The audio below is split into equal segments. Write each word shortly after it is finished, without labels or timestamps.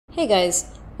Hey guys,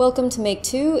 welcome to Make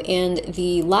 2 and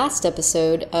the last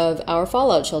episode of our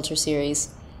Fallout Shelter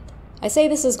series. I say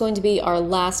this is going to be our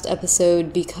last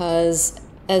episode because,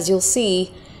 as you'll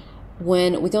see,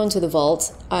 when we go into the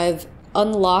vault, I've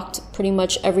unlocked pretty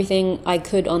much everything I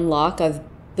could unlock. I've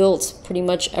built pretty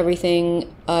much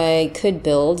everything I could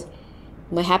build.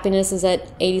 My happiness is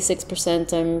at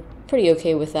 86%, I'm pretty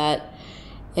okay with that.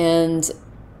 And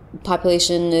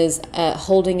population is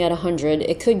holding at 100.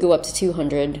 It could go up to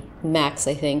 200 max,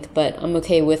 I think, but I'm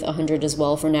okay with 100 as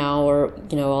well for now, or,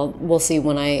 you know, we'll see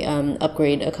when I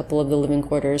upgrade a couple of the living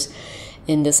quarters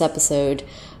in this episode.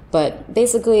 But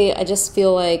basically, I just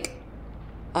feel like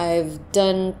I've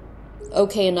done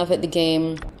okay enough at the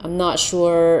game. I'm not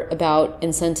sure about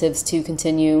incentives to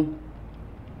continue.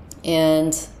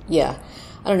 And yeah,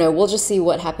 I don't know. We'll just see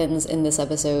what happens in this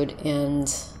episode and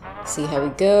see how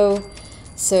we go.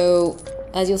 So,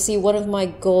 as you'll see, one of my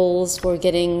goals for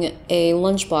getting a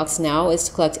lunchbox now is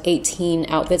to collect 18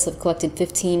 outfits. I've collected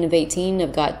 15 of 18.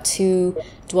 I've got 2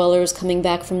 dwellers coming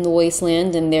back from the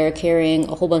wasteland, and they're carrying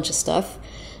a whole bunch of stuff.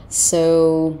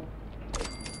 So,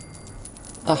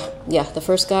 yeah, the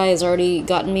first guy has already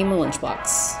gotten me my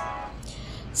lunchbox.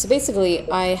 So basically,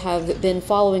 I have been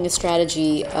following a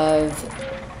strategy of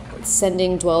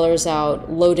sending dwellers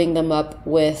out, loading them up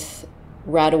with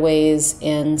rataways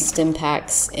and stim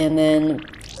packs, and then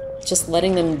just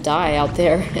letting them die out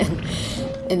there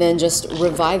and then just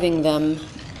reviving them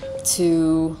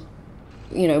to,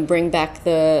 you know, bring back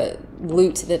the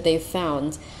loot that they've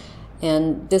found.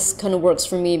 And this kind of works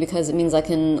for me because it means I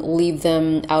can leave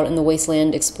them out in the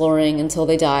wasteland exploring until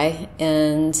they die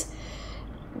and,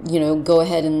 you know, go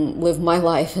ahead and live my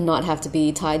life and not have to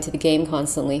be tied to the game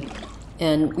constantly.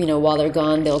 And, you know, while they're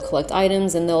gone, they'll collect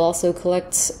items and they'll also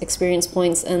collect experience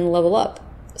points and level up.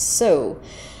 So,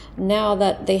 now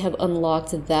that they have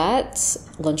unlocked that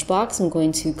lunchbox, I'm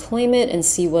going to claim it and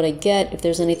see what I get, if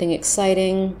there's anything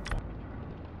exciting.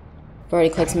 I've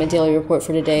already collected my daily report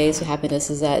for today, so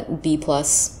happiness is at B+.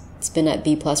 It's been at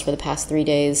B+ for the past 3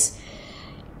 days.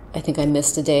 I think I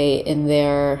missed a day in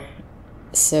there,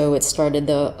 so it started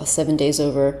the 7 days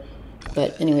over.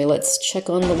 But anyway, let's check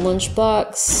on the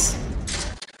lunchbox.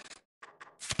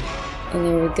 And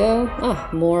there we go. Ah,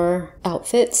 more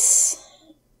outfits.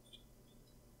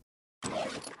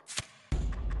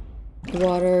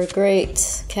 Water,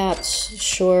 great. Caps,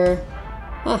 sure.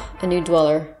 Ah, a new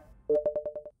dweller.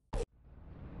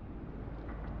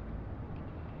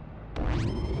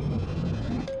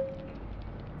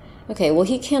 Okay, well,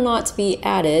 he cannot be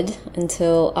added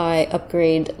until I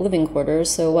upgrade living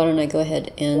quarters, so why don't I go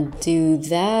ahead and do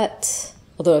that?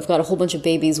 Although I've got a whole bunch of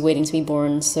babies waiting to be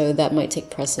born, so that might take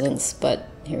precedence, but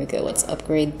here we go, let's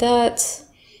upgrade that.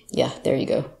 Yeah, there you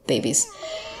go, babies.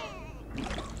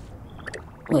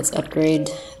 Let's upgrade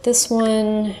this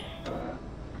one.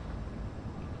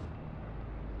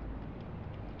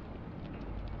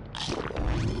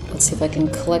 Let's see if I can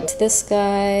collect this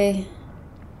guy.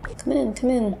 Come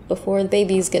in, before the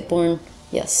babies get born.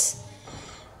 Yes.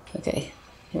 Okay,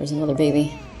 here's another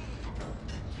baby.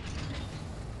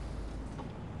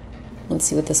 Let's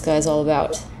see what this guy's all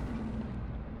about.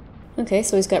 Okay,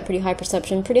 so he's got pretty high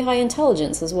perception, pretty high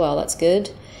intelligence as well, that's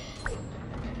good.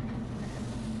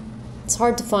 It's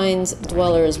hard to find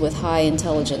dwellers with high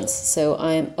intelligence, so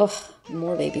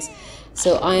more babies.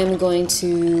 So I am going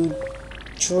to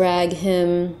drag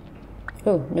him,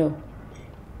 oh no.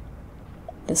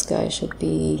 This guy should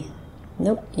be,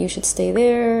 nope, you should stay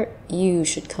there. You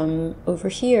should come over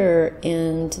here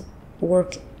and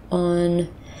work on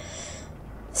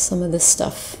some of this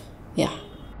stuff. Yeah.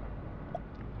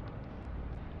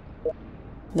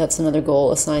 That's another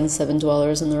goal, assign 7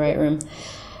 dwellers in the right room.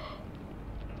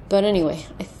 But anyway,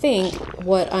 I think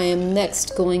what I am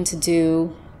next going to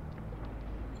do,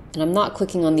 and I'm not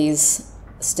clicking on these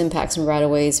stim packs and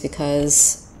rataways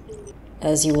because,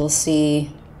 as you will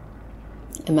see,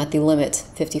 I'm at the limit,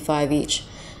 55 each.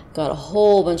 Got a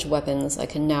whole bunch of weapons I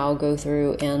can now go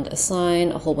through and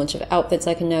assign, a whole bunch of outfits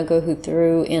I can now go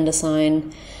through and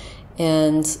assign,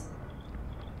 and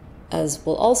as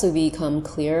will also become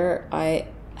clear, I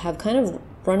have kind of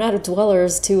run out of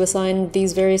dwellers to assign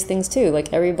these various things to.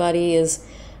 Like, everybody is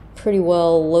pretty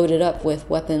well loaded up with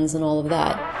weapons and all of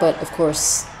that, but of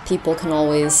course people can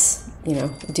always, you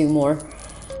know, do more.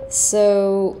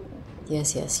 So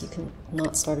yes, you can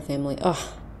not start a family. Ugh,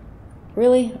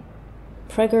 really?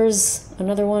 Preggers,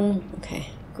 another one? Okay,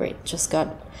 great. Just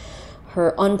got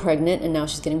her unpregnant, and now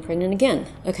she's getting pregnant again.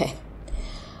 Okay.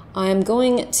 I'm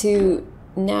going to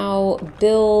now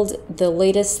build the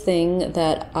latest thing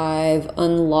that I've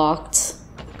unlocked,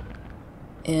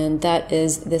 and that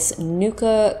is this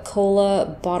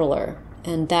Nuka-Cola bottler.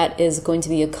 and that is going to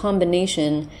be a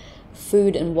combination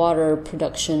food and water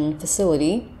production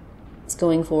facility. It's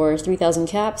going for 3,000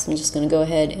 caps. I'm just going to go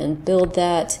ahead and build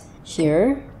that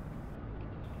here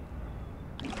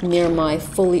near my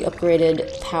fully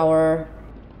upgraded power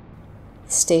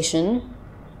station.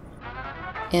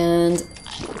 And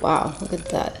wow, look at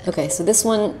that. Okay, so this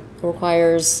one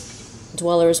requires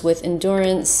dwellers with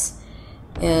endurance,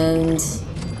 and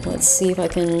let's see if I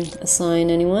can assign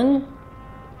anyone.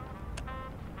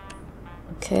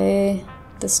 Okay,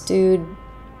 this dude,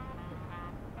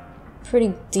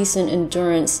 pretty decent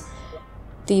endurance.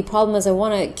 The problem is I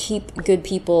want to keep good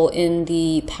people in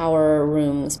the power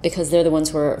rooms because they're the ones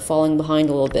who are falling behind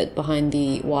a little bit behind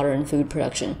the water and food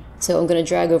production. So I'm going to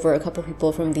drag over a couple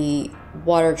people from the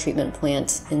water treatment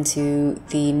plant into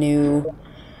the new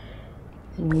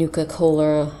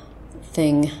Nuka-Cola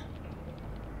thing.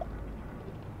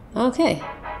 Okay,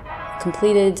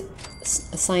 completed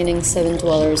assigning 7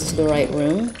 dwellers to the right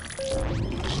room.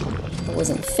 It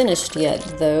wasn't finished yet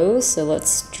though, so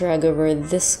let's drag over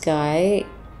this guy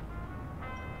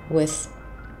with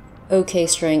okay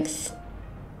strength,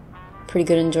 pretty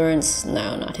good endurance.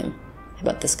 No, not him. How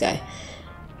about this guy?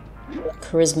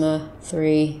 Charisma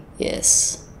 3,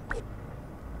 yes.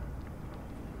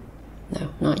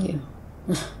 No, not you.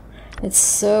 It's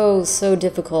so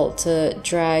difficult to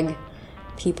drag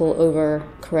people over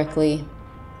correctly,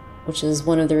 which is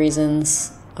one of the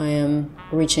reasons I am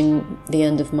reaching the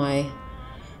end of my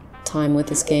time with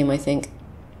this game, I think.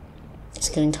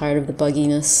 Just getting tired of the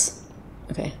bugginess.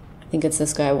 Okay, I think it's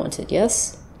this guy I wanted,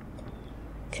 yes?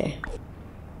 Okay.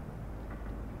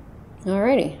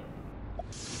 Alrighty.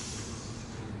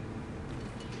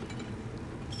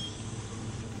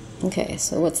 Okay,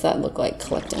 so what's that look like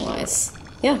collecting-wise?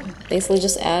 Yeah, basically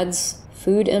just adds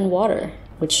food and water,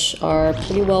 which are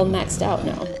pretty well maxed out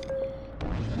now.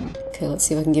 Okay, let's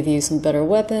see if I can give you some better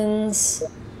weapons.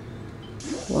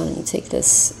 Why don't you take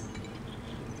this?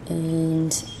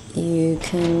 And you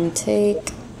can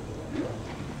take...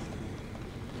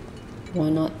 Why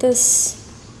not this?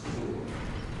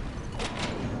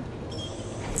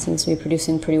 Seems to be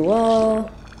producing pretty well.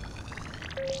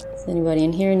 Does anybody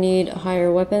in here need a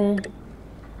higher weapon?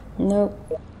 Nope.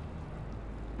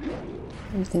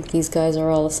 I think these guys are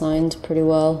all assigned pretty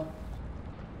well.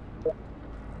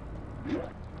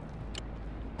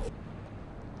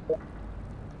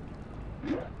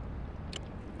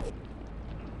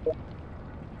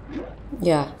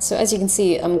 Yeah, so as you can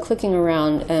see, I'm clicking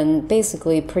around and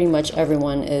basically pretty much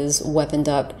everyone is weaponed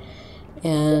up.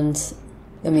 And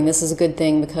I mean, this is a good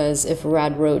thing because if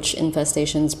rad roach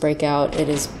infestations break out, it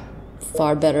is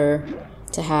far better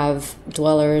to have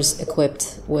dwellers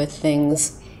equipped with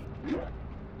things.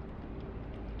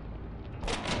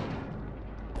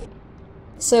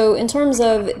 So in terms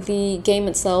of the game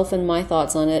itself and my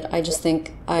thoughts on it, I just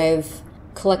think I've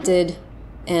collected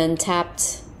and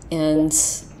tapped and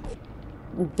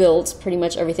built pretty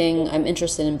much everything I'm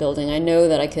interested in building. I know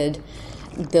that I could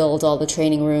build all the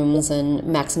training rooms and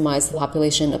maximize the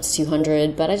population up to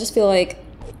 200, but I just feel like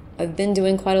I've been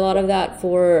doing quite a lot of that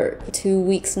for 2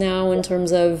 weeks now in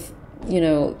terms of, you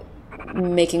know,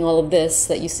 making all of this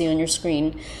that you see on your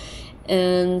screen.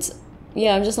 And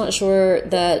yeah, I'm just not sure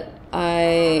that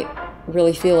I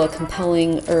really feel a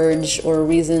compelling urge or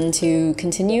reason to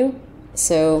continue.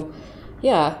 So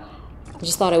yeah, I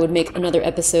just thought I would make another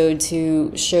episode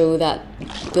to show that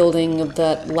building of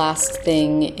that last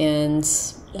thing and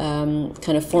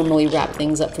kind of formally wrap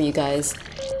things up for you guys.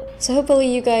 So hopefully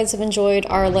you guys have enjoyed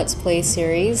our Let's Play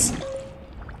series.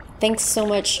 Thanks so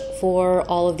much for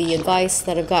all of the advice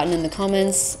that I've gotten in the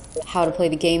comments, how to play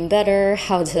the game better,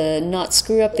 how to not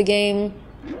screw up the game.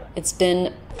 It's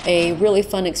been a really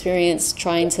fun experience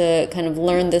trying to kind of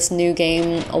learn this new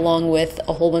game along with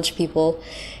a whole bunch of people.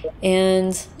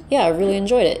 And yeah, I really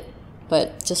enjoyed it,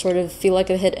 but just sort of feel like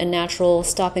I hit a natural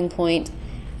stopping point.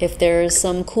 If there's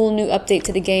some cool new update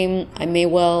to the game, I may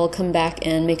well come back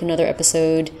and make another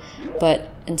episode, but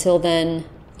until then,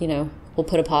 you know, we'll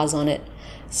put a pause on it.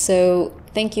 So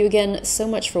thank you again so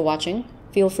much for watching.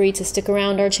 Feel free to stick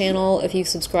around our channel if you've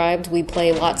subscribed. We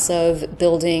play lots of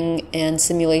building and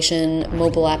simulation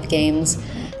mobile app games,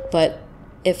 but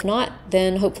if not,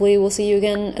 then hopefully we'll see you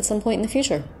again at some point in the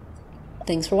future.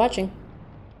 Thanks for watching.